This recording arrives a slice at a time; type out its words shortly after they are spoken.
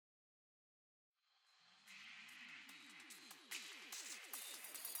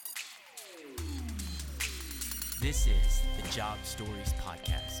This is the Job Stories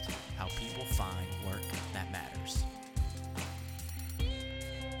Podcast, how people find work that matters.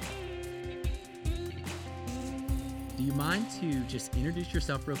 Do you mind to just introduce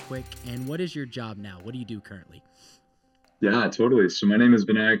yourself real quick? And what is your job now? What do you do currently? Yeah, totally. So my name is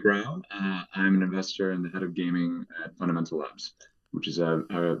Vinayak Rao. I'm an investor and the head of gaming at Fundamental Labs, which is a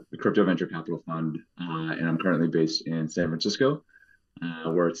crypto venture capital fund. And I'm currently based in San Francisco,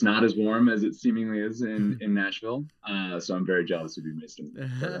 where it's not as warm as it seemingly is in Nashville. So I'm very jealous to be based in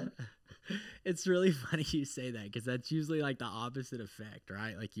Florida. It's really funny you say that because that's usually like the opposite effect,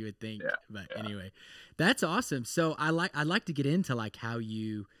 right? Like you would think. Yeah, But yeah. anyway, that's awesome. So I'd like to get into like how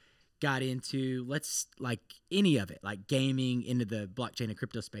you got into like any of it, like gaming into the blockchain and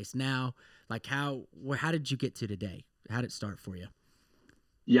crypto space now. Like how did you get to today? How did it start for you?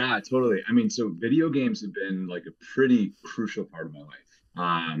 Yeah, totally. I mean, so video games have been like a pretty crucial part of my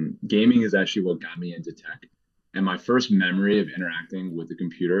life. Gaming is actually what got me into tech. And my first memory of interacting with the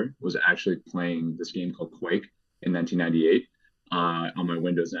computer was actually playing this game called Quake in 1998 on my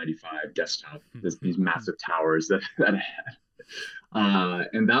Windows 95 desktop. These massive towers that I had.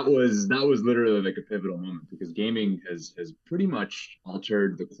 And that was literally like a pivotal moment because gaming has pretty much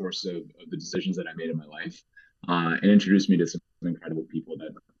altered the course of the decisions that I made in my life and introduced me to some incredible people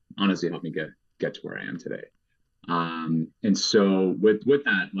that honestly helped me get to where I am today. And so with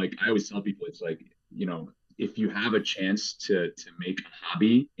that, like I always tell people, it's like, if you have a chance to make a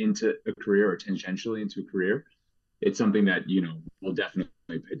hobby into a career or tangentially into a career, it's something that will definitely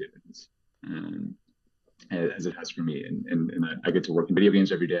pay dividends. As it has for me, and I get to work in video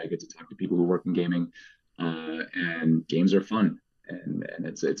games every day. I get to talk to people who work in gaming, and games are fun, and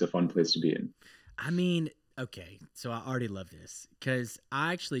it's a fun place to be in. I mean, okay, so I already love this because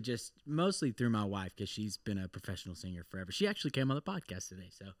I actually just mostly through my wife because she's been a professional singer forever. She actually came on the podcast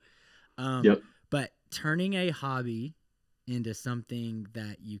today. So, Yep. but turning a hobby into something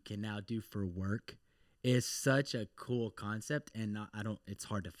that you can now do for work is such a cool concept, and it's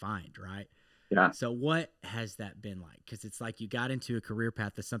hard to find, right? Yeah. So what has that been like? Because it's like you got into a career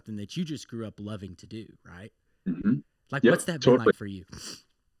path of something that you just grew up loving to do, right? Hmm. Like, Yep. what's that been Totally. like for you?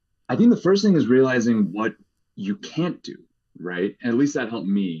 I think the first thing is realizing what you can't do, right? And at least that helped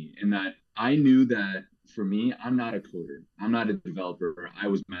me in that I knew that for me, I'm not a coder. I'm not a developer. I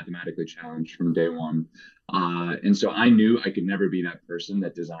was mathematically challenged from day one. And so I knew I could never be that person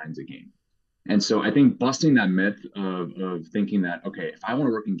that designs a game. And so I think busting that myth of thinking that, okay, if I want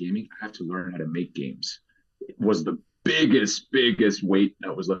to work in gaming, I have to learn how to make games was the biggest weight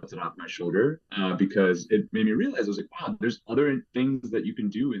that was lifted off my shoulder because it made me realize I was like, wow, there's other things that you can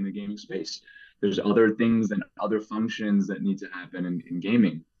do in the gaming space. There's other things and other functions that need to happen in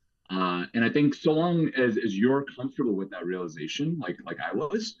gaming. And I think so long as you're comfortable with that realization, like I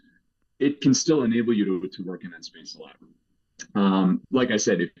was, it can still enable you to work in that space a lot. Like I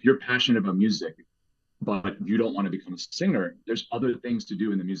said, if you're passionate about music, but you don't want to become a singer, there's other things to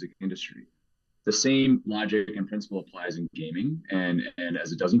do in the music industry. The same logic and principle applies in gaming and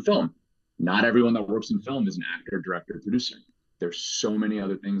as it does in film. Not everyone that works in film is an actor, director, producer. There's so many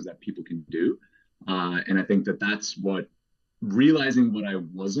other things that people can do. And I think that that's what realizing what I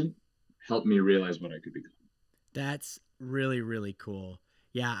wasn't helped me realize what I could become. That's really, really cool.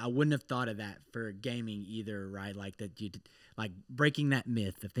 Yeah, I wouldn't have thought of that for gaming either, right? Like that you like breaking that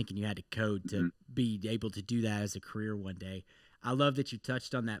myth of thinking you had to code to Mm-hmm. be able to do that as a career one day. I love that you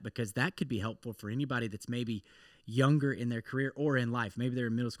touched on that because that could be helpful for anybody that's maybe younger in their career or in life. Maybe they're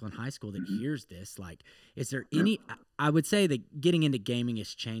in middle school and high school that Mm-hmm. hears this. Like, is there Yeah. any? I would say that getting into gaming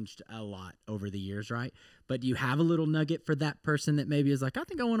has changed a lot over the years, right? But do you have a little nugget for that person that maybe is like, I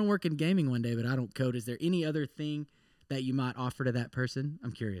think I want to work in gaming one day, but I don't code? Is there any other thing that you might offer to that person?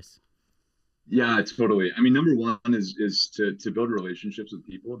 I'm curious. Yeah, totally. I mean, number one is to build relationships with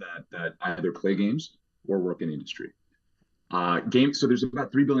people that either play games or work in the industry. So there's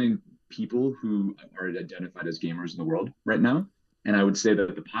about 3 billion people who are identified as gamers in the world right now. And I would say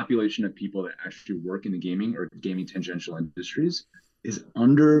that the population of people that actually work in the gaming or gaming tangential industries is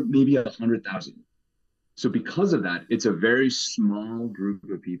under maybe 100,000. So because of that, it's a very small group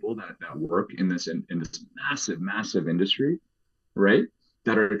of people that work in this massive industry, right?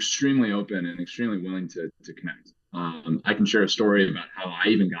 That are extremely open and extremely willing to connect. I can share a story about how I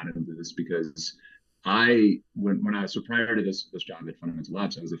even got into this because when I so prior to this job at Fundamental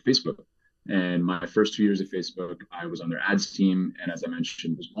Labs, I was at Facebook, and my first 2 years at Facebook, I was on their ads team, and as I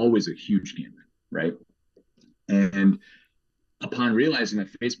mentioned, was always a huge gamer, right? And upon realizing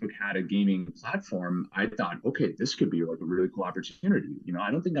that Facebook had a gaming platform, I thought, okay, this could be like a really cool opportunity.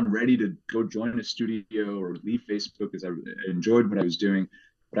 I don't think I'm ready to go join a studio or leave Facebook because I enjoyed what I was doing.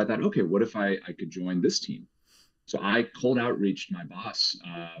 But I thought, okay, what if I could join this team? So I cold outreached my boss,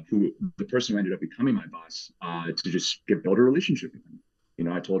 who the person who ended up becoming my boss, to just get build a relationship with him.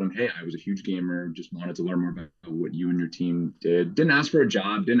 I told him, hey, I was a huge gamer, just wanted to learn more about what you and your team did. Didn't ask for a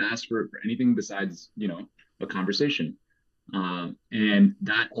job, didn't ask for anything besides, a conversation. And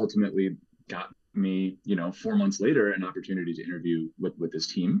that ultimately got me, 4 months later, an opportunity to interview with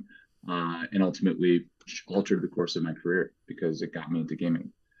this team, and ultimately altered the course of my career because it got me into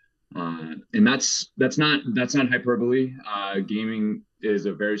gaming. And that's not hyperbole. Gaming is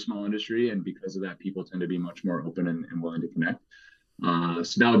a very small industry, and because of that, people tend to be much more open and willing to connect.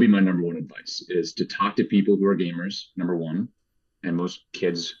 So that would be my number one advice: is to talk to people who are gamers. Number one, and most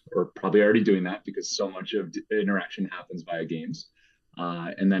kids are probably already doing that because so much of interaction happens via games.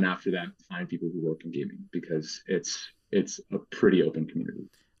 And then after that, find people who work in gaming because it's a pretty open community.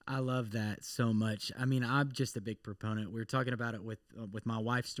 I love that so much. I mean, I'm just a big proponent. We were talking about it with my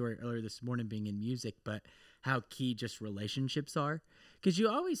wife's story earlier this morning, being in music, but how key just relationships are. Because you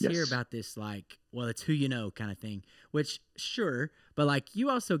always hear Yes, about this, like, well, it's who you know kind of thing. Which, sure, but like, you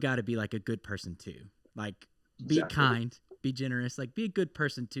also got to be like a good person too. Like, be exactly. kind, be generous, like, be a good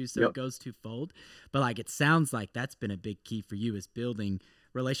person too. So it Yep. goes twofold. But like, it sounds like that's been a big key for you is building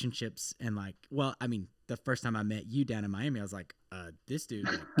relationships and like, well, I mean, the first time I met you down in Miami, I was like, this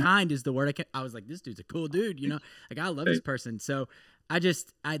dude, like, kind is the word. I was like, this dude's a cool dude, like, I love this Hey, person. So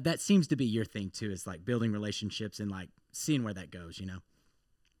that seems to be your thing too, is like building relationships and like seeing where that goes.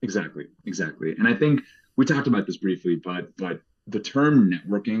 exactly, exactly. And I think we talked about this briefly, but the term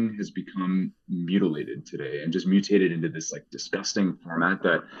networking has become mutilated today and just mutated into this like disgusting format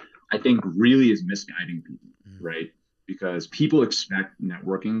that I think really is misguiding people, Mm, right? Because people expect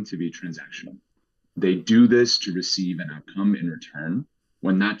networking to be transactional. They do this to receive an outcome in return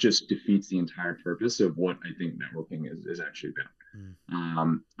when that just defeats the entire purpose of what I think networking is actually about.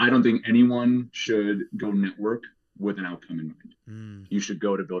 mm, I don't think anyone should go network with an outcome in mind. mm. You should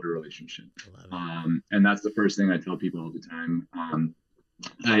go to build a relationship. I love it. And that's the first thing I tell people all the time. I'm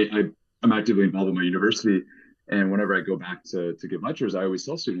actively involved in my university. And whenever I go back to give lectures, I always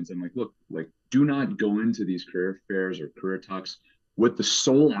tell students, I'm like, look, like, do not go into these career fairs or career talks with the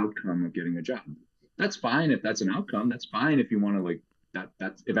sole outcome of getting a job. That's fine if that's an outcome. That's fine if you want to like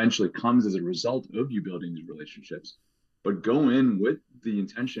that eventually comes as a result of you building these relationships. But go in with the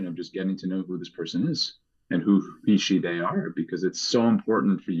intention of just getting to know who this person is and who he, she, they are, because it's so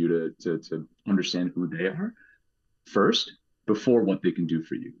important for you to understand who they are first before what they can do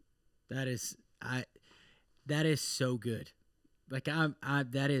for you. That is I that is so good. Like, I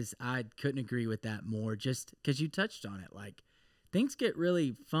that is I couldn't agree with that more. Just because you touched on it, like, things get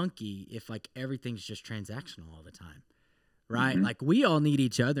really funky if like everything's just transactional all the time, right? Mm-hmm. Like, we all need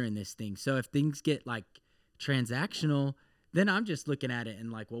each other in this thing. So if things get like transactional, then I'm just looking at it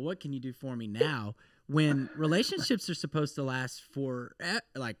and like, well, what can you do for me now? When relationships are supposed to last for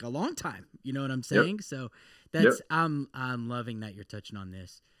like a long time, you know what I'm Yep. saying? So Yep. I'm loving that you're touching on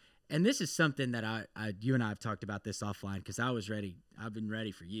this, and this is something that you and I have talked about this offline because I was ready. I've been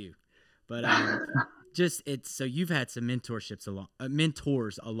ready for you, but just it's so you've had some mentors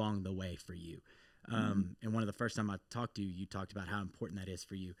along the way for you. And one of the first time I talked to you, you talked about how important that is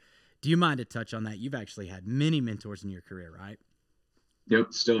for you. Do you mind to touch on that? You've actually had many mentors in your career, right? Yep.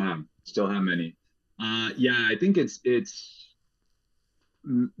 Still have many. Yeah, I think it's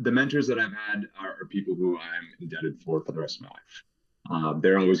the mentors that I've had are people who I'm indebted for the rest of my life.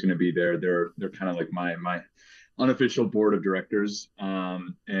 They're always going to be there. They're kind of like my unofficial board of directors,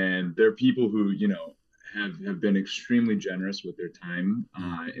 and they're people who have been extremely generous with their time,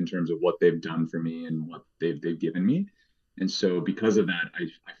 Mm, in terms of what they've done for me and what they've given me. And so because of that, I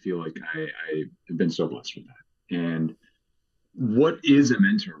feel like I have been so blessed with that. And what is a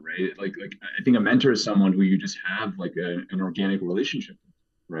mentor, right? Like I think a mentor is someone who you just have like an organic relationship with,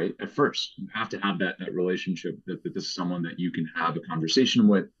 right? At first, you have to have that relationship that this is someone that you can have a conversation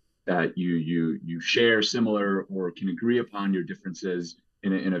with, that you share similar or can agree upon your differences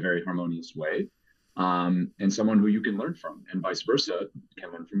in a very harmonious way, and someone who you can learn from, and vice versa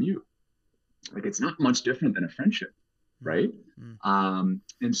can learn from you. Like it's not much different than a friendship, mm, right? mm,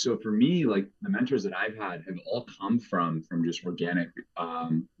 And so for me, like the mentors that I've had have all come from just organic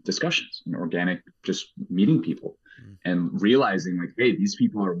discussions and organic just meeting people mm, and realizing like, hey, these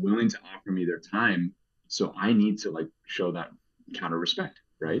people are willing to offer me their time, so I need to like show that counter respect,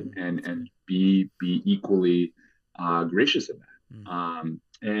 right? And that's and good. be equally gracious of Mm,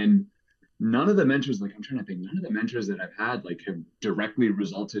 that. And none of the mentors, like I'm trying to think, none of the mentors that I've had like have directly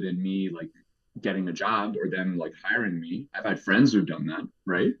resulted in me like getting a job or them like hiring me. I've had friends who've done that, mm,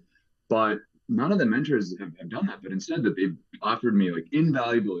 right? But none of the mentors have done that, but instead that they've offered me like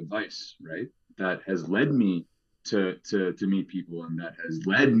invaluable advice, right? That has led me to meet people, and that has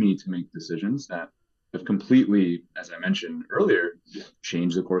led me to make decisions that have completely, as I mentioned earlier,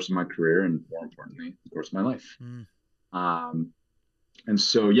 changed the course of my career and, more importantly, the course of my life. Mm, Um, and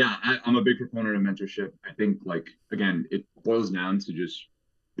so, yeah, I'm a big proponent of mentorship. I think, like, again, it boils down to just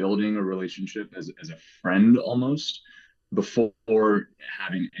building a relationship as a friend almost before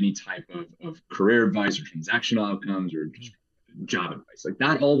having any type of career advice or transactional outcomes or mm, just job advice. Like,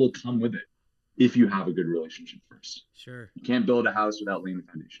 that all will come with it if you have a good relationship first. sure. You can't build a house without laying the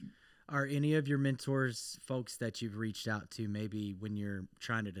foundation. Are any of your mentors folks that you've reached out to maybe when you're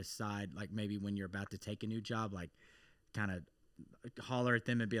trying to decide, like maybe when you're about to take a new job, like kind of holler at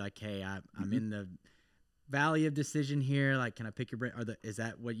them and be like, hey, I'm Mm-hmm. in the valley of decision here. Like, can I pick your brain? Is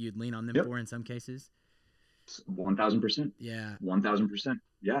that what you'd lean on them Yep. for in some cases? 1000%. Yeah. 1000%.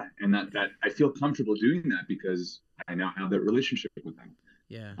 Yeah. And that I feel comfortable doing that because I now have that relationship with them.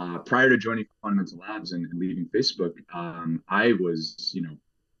 Yeah. Prior to joining Fundamental Labs and leaving Facebook, I was,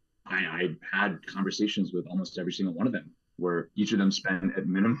 I had conversations with almost every single one of them, where each of them spent at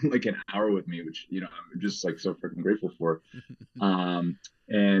minimum like an hour with me, which, I'm just like so freaking grateful for.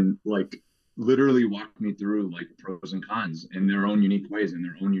 And like literally walked me through like pros and cons in their own unique ways and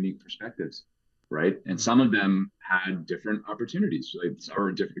their own unique perspectives. Right. And Mm, some of them had different opportunities, like,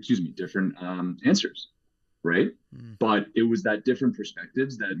 or different, excuse me, different answers. Right. mm. But it was that different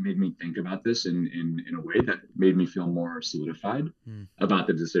perspectives that made me think about this in a way that made me feel more solidified Mm. about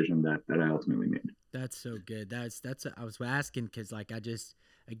the decision that I ultimately made. That's so good. That's I was asking because like I just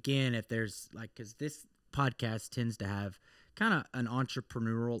again if there's like because this podcast tends to have kind of an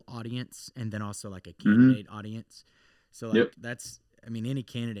entrepreneurial audience and then also like a Mm-hmm. candidate audience. So Yep. like that's I mean any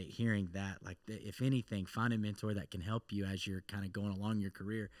candidate hearing that like if anything find a mentor that can help you as you're kind of going along your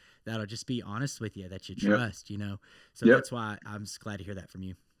career that'll just be honest with you that you Yep. trust so Yep. that's why I'm just glad to hear that from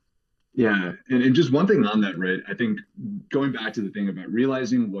you. Yeah. And just one thing on that, right? I think going back to the thing about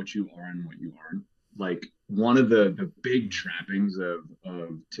realizing what you are and what you aren't, like one of the big Mm, trappings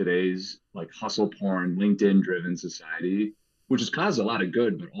of today's like hustle porn, LinkedIn driven society, which has caused a lot of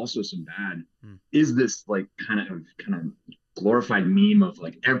good, but also some bad, mm, is this like kind of glorified meme of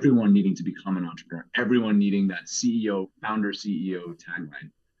like everyone needing to become an entrepreneur, everyone needing that CEO, founder CEO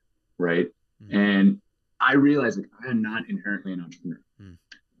tagline, right? mm, And I realized like I am not inherently an entrepreneur. mm.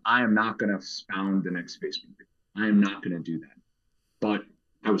 I am not going to found the next Facebook. I am not going to do that. But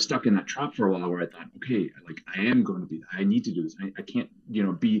I was stuck in that trap for a while where I thought, okay, like I am going to be, I need to do this. I can't,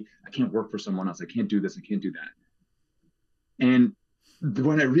 I can't work for someone else. I can't do this. I can't do that. And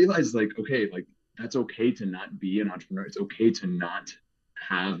when I realized, like, okay, like that's okay to not be an entrepreneur. It's okay to not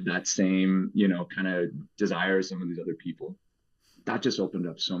have that same, kind of desire as some of these other people. That just opened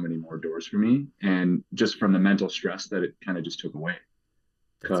up so many more doors for me. And just from the mental stress that it kind of just took away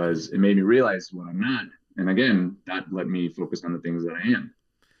That's good. because it made me realize what I'm not. And again, that let me focus on the things that I am.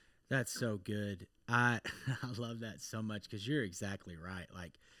 That's so good. I I love that so much because you're exactly right.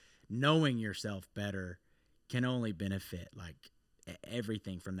 Like knowing yourself better can only benefit like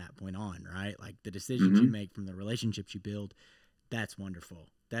everything from that point on, right? Like the decisions you Mm-hmm. make from the relationships you build. That's wonderful.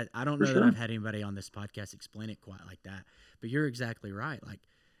 That I don't For know that I've sure. had anybody on this podcast explain it quite like that, but you're exactly right.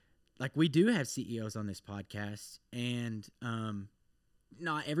 Like we do have CEOs on this podcast, and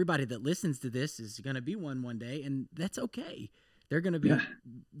not everybody that listens to this is going to be one day, and that's okay. They're going to Yeah, be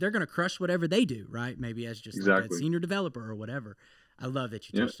they're going to crush whatever they do, right? Maybe as just like a exactly. senior developer or whatever. I love that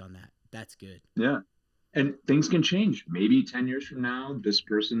you Yeah. touched on that. That's good. Yeah. And things can change. Maybe 10 years from now, this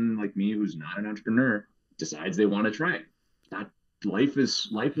person like me who's not an entrepreneur decides they want to try it. That life is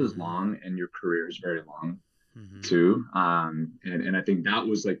Mm-hmm. long and your career is very long Mm-hmm. too. And I think that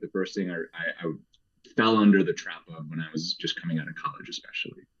was like the first thing I fell under the trap of when I was just coming out of college,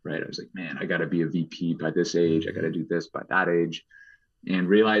 especially, right? I was like, man, I got to be a VP by this age. I got Mm-hmm. to do this by that age. And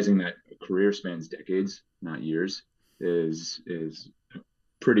realizing that a career spans decades, not years, is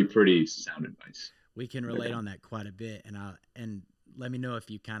pretty sound advice. We can But relate again, on that quite a bit, and let me know if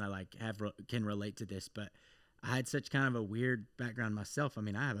you kind of like can relate to this. But I had such kind of a weird background myself. I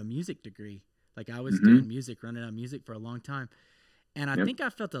mean, I have a music degree. Like I was mm-hmm, doing music, running on music for a long time. And I yep, think I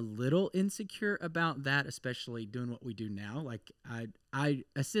felt a little insecure about that, especially doing what we do now. Like I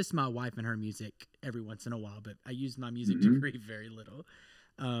assist my wife in her music every once in a while, but I use my music mm-hmm, degree very little.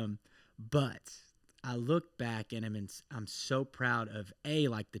 Um, but I look back and I'm so proud of A,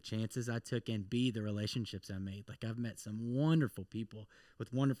 like the chances I took, and B, the relationships I made. Like I've met some wonderful people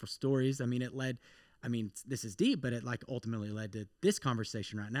with wonderful stories. I mean, this is deep, but it like ultimately led to this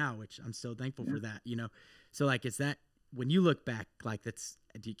conversation right now, which I'm so thankful yeah, for that. So like, is that when you look back, like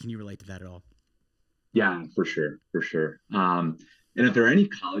can you relate to that at all? yeah, for sure, for sure. And if there are any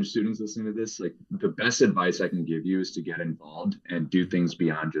college students listening to this, like the best advice I can give you is to get involved and do Mhm. things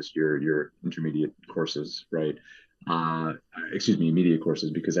beyond just your intermediate courses, right? Uh, Excuse me, immediate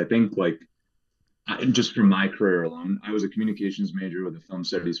courses, because I think like just from my career alone, I was a communications major with a film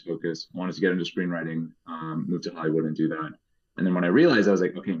studies focus. Wanted to get into screenwriting, moved to Hollywood and do that. And then when I realized, I was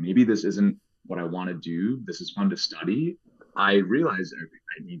like, okay, maybe this isn't what I want to do. This is fun to study. I realized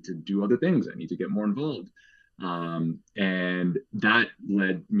I need to do other things. I need to get more involved. And that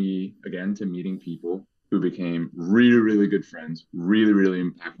led me again to meeting people who became really, really good friends, really, really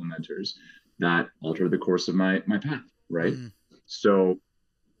impactful mentors that altered the course of my path. Right. Mm. So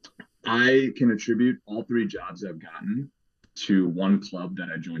I can attribute all three jobs I've gotten to one club that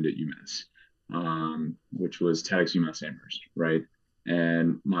I joined at UMass, which was TEDx UMass Amherst, right?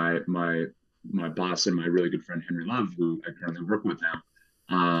 And my boss and my really good friend Henry Love, who I currently work with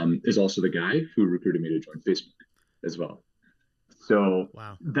now, is also the guy who recruited me to join Facebook as well. So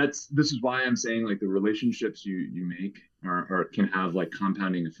Wow. this is why I'm saying like the relationships you make are can have like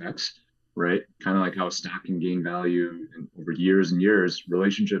compounding effects, right? Kind of like how a stock can gain value and over years and years.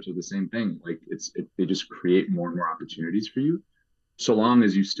 Relationships are the same thing. Like they just create more and more opportunities for you, so long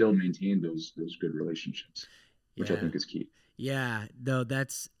as you still maintain those good relationships, which I Yeah. think is key. Yeah. No,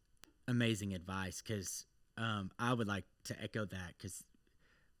 that's amazing advice because I would like to echo that because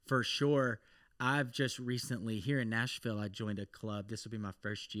for sure, I've just recently here in Nashville, I joined a club. This will be my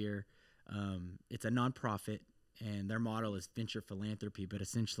first year. It's a nonprofit, and their model is venture philanthropy, but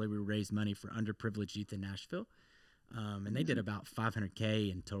essentially we raise money for underprivileged youth in Nashville. And they did Amazing. about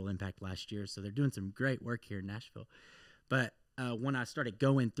 500K in total impact last year. So they're doing some great work here in Nashville. But when I started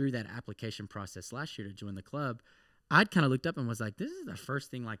going through that application process last year to join the club, I'd kind of looked up and was like, this is the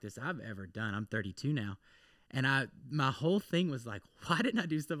first thing like this I've ever done. I'm 32 now. And my whole thing was like, why didn't I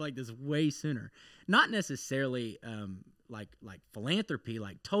do stuff like this way sooner? Not necessarily like philanthropy,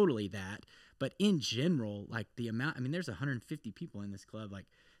 like totally that, but in general, like the amount. I mean, there's 150 people in this club, like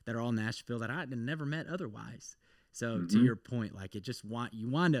that are all Nashville that I had never met otherwise. So to Mm-hmm. your point, like it just you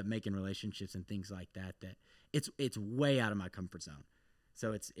wind up making relationships and things like that it's way out of my comfort zone.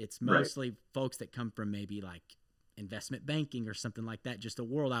 So it's Right. mostly folks that come from maybe like investment banking or something like that, just a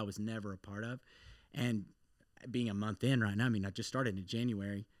world I was never a part of. And being a month in right now, I mean, I just started in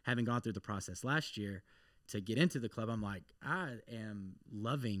January, having gone through the process last year to get into the club. I'm like, I am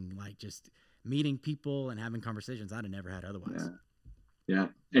loving like just meeting people and having conversations I'd have never had otherwise. Yeah. Yeah.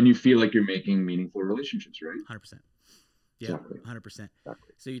 And you feel like you're making meaningful relationships, right? 100%. Yep, Exactly. 100%.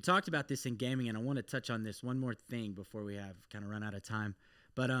 Exactly. So you talked about this in gaming, and I want to touch on this one more thing before we have kind of run out of time.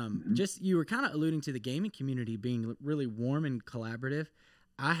 But Mm-hmm. just you were kind of alluding to the gaming community being really warm and collaborative.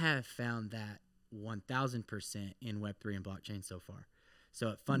 I have found that 1000% in Web3 and blockchain so far. So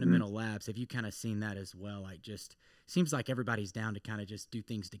at Mm-hmm. Fundamental Labs, have you kind of seen that as well? Like, just seems like everybody's down to kind of just do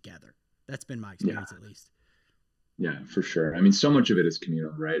things together. That's been my Yeah. experience, at least. Yeah, for sure. I mean, so much of it is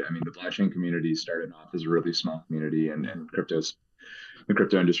communal, right? I mean, the blockchain community started off as a really small community, Mm, and the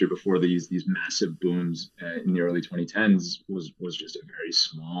crypto industry before these massive booms in the early 2010s was just a very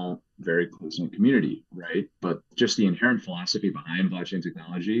small, very close knit community, right? But just the inherent philosophy behind blockchain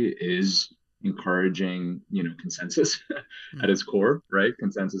technology is encouraging, consensus mm, at its core, right?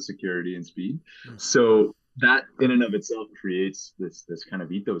 Consensus, security, and speed. mm, So that in and of itself creates this kind of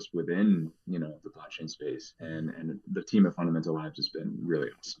ethos within the blockchain space, mm, and the team at Fundamental Labs has been really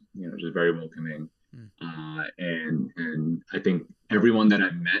awesome. Just very welcoming, mm, and I think everyone that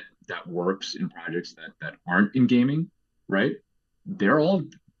I've met that works in projects that aren't in gaming, right? They're all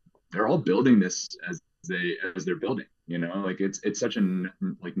they're all building this as they're building. Like it's such a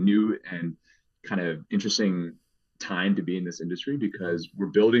like new and kind of interesting time to be in this industry mm. because we're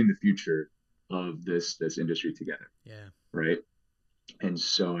building the future of this industry together, Yeah. right? And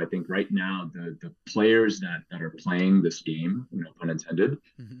so I think right now the players that are playing this game, pun intended,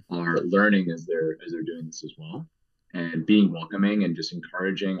 Mhm. are learning as they're doing this as well, and being welcoming and just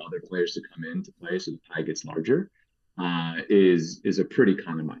encouraging other players to come in to play so the pie gets larger, is a pretty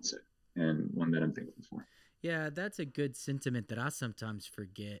common mindset and one that I'm thankful for. Yeah, that's a good sentiment that I sometimes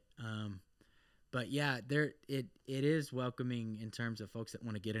forget. But yeah, it is welcoming in terms of folks that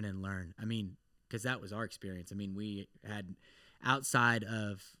want to get in and learn. I mean, because that was our experience. I mean, we had outside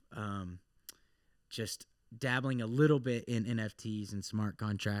of just dabbling a little bit in NFTs and smart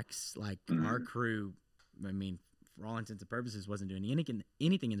contracts, like our Mm-hmm. crew. I mean, for all intents and purposes, wasn't doing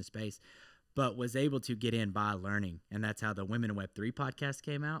anything in the space, but was able to get in by learning. And that's how the Women in Web3 podcast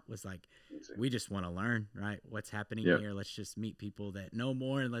came out, was like, we just want to learn, right? What's happening Yeah. here? Let's just meet people that know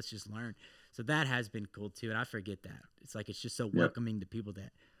more and let's just learn. So that has been cool too. And I forget that. It's like, it's just so Yeah. welcoming to people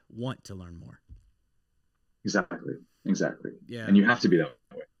that want to learn more. Exactly. Exactly. Yeah. And you have to be that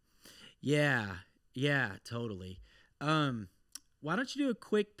way. Yeah. Yeah, totally. Um, why don't you do a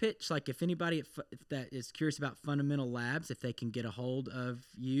quick pitch? Like if anybody if that is curious about Fundamental Labs, if they can get a hold of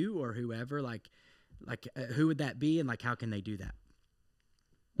you or whoever, who would that be, and like how can they do that?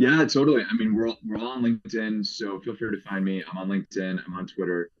 Yeah, totally. I mean, we're all on LinkedIn, so feel free to find me. I'm on LinkedIn. I'm on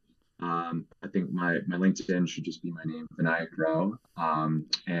Twitter. I think my LinkedIn should just be my name, Vinayak Rao.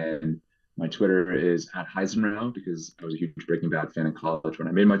 And my Twitter is at Heisenrao because I was a huge Breaking Bad fan in college when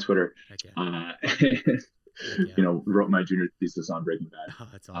I made my Twitter. Heck yeah. And, Heck yeah. wrote my junior thesis on Breaking Bad Oh,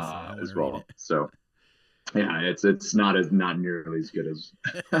 that's awesome. I want as to read well. it. So yeah, it's not nearly as good as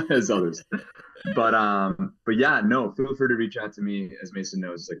as others. But yeah, no, feel free to reach out to me. As Mason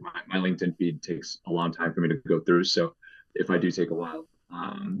knows, like my LinkedIn feed takes a long time for me to go through. So if I do take a while,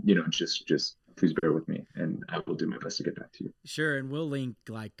 just please bear with me and I will do my best to get back to you. Sure, and we'll link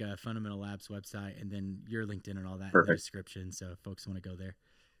like Fundamental Labs website and then your LinkedIn and all that in the Perfect. description, so if folks want to go there.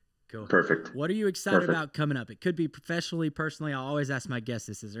 Cool. Perfect. What are you excited Perfect. about coming up? It could be professionally, personally. I always ask my guests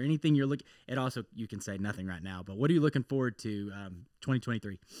this. Is there anything you're looking at? Also, you can say nothing right now, but what are you looking forward to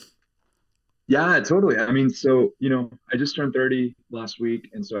 2023? Yeah, totally. I mean, so, I just turned 30 last week.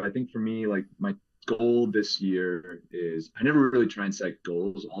 And so I think for me, like my goal this year is I never really try and set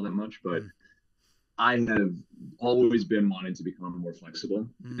goals all that much, but Mm, I have always been wanting to become more flexible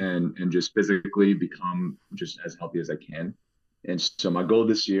mm, and just physically become just as healthy as I can. And so my goal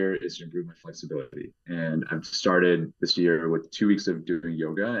this year is to improve my flexibility. And I've started this year with 2 weeks of doing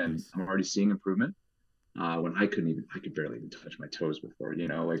yoga, and nice. I'm already seeing improvement. When I could barely even touch my toes before,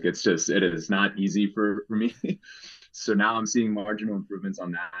 like it is not easy for me. So now I'm seeing marginal improvements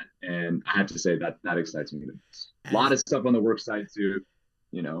on that, and I have to say that excites me. A lot As of stuff on the work side too,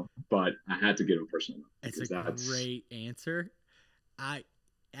 but I had to get a personal note It's a because that's great answer. I,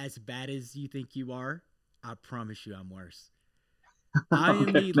 as bad as you think you are, I promise you I'm worse. I am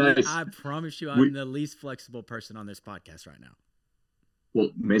okay. Nice. I promise you I'm We the least flexible person on this podcast right now. Well,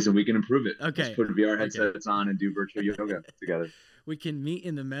 Mason, we can improve it. Let's Okay. put VR Okay. headsets on and do virtual yoga together. We can meet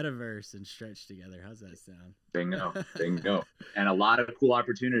in the metaverse and stretch together. How's that sound? Bingo, bingo, and a lot of cool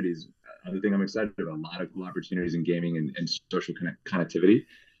opportunities. Another thing I'm excited about: a lot of cool opportunities in gaming and social connectivity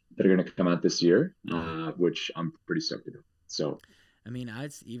that are going to come out this year, Yeah. which I'm pretty stoked about. So, I mean,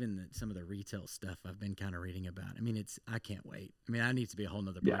 even some of the retail stuff I've been kind of reading about. I mean, I can't wait. I mean, I need to be a whole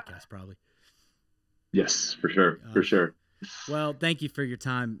nother yeah, podcast probably. yes, for sure, for Gosh. sure. Well, thank you for your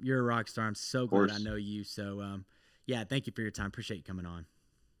time. You're a rock star. I'm so glad I Of know you. So, yeah, thank you for your time. Appreciate you coming on.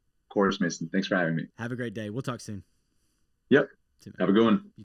 course, Mason. Thanks for having me. Have a great day. We'll talk soon. Yep. See you, man. Have a good one.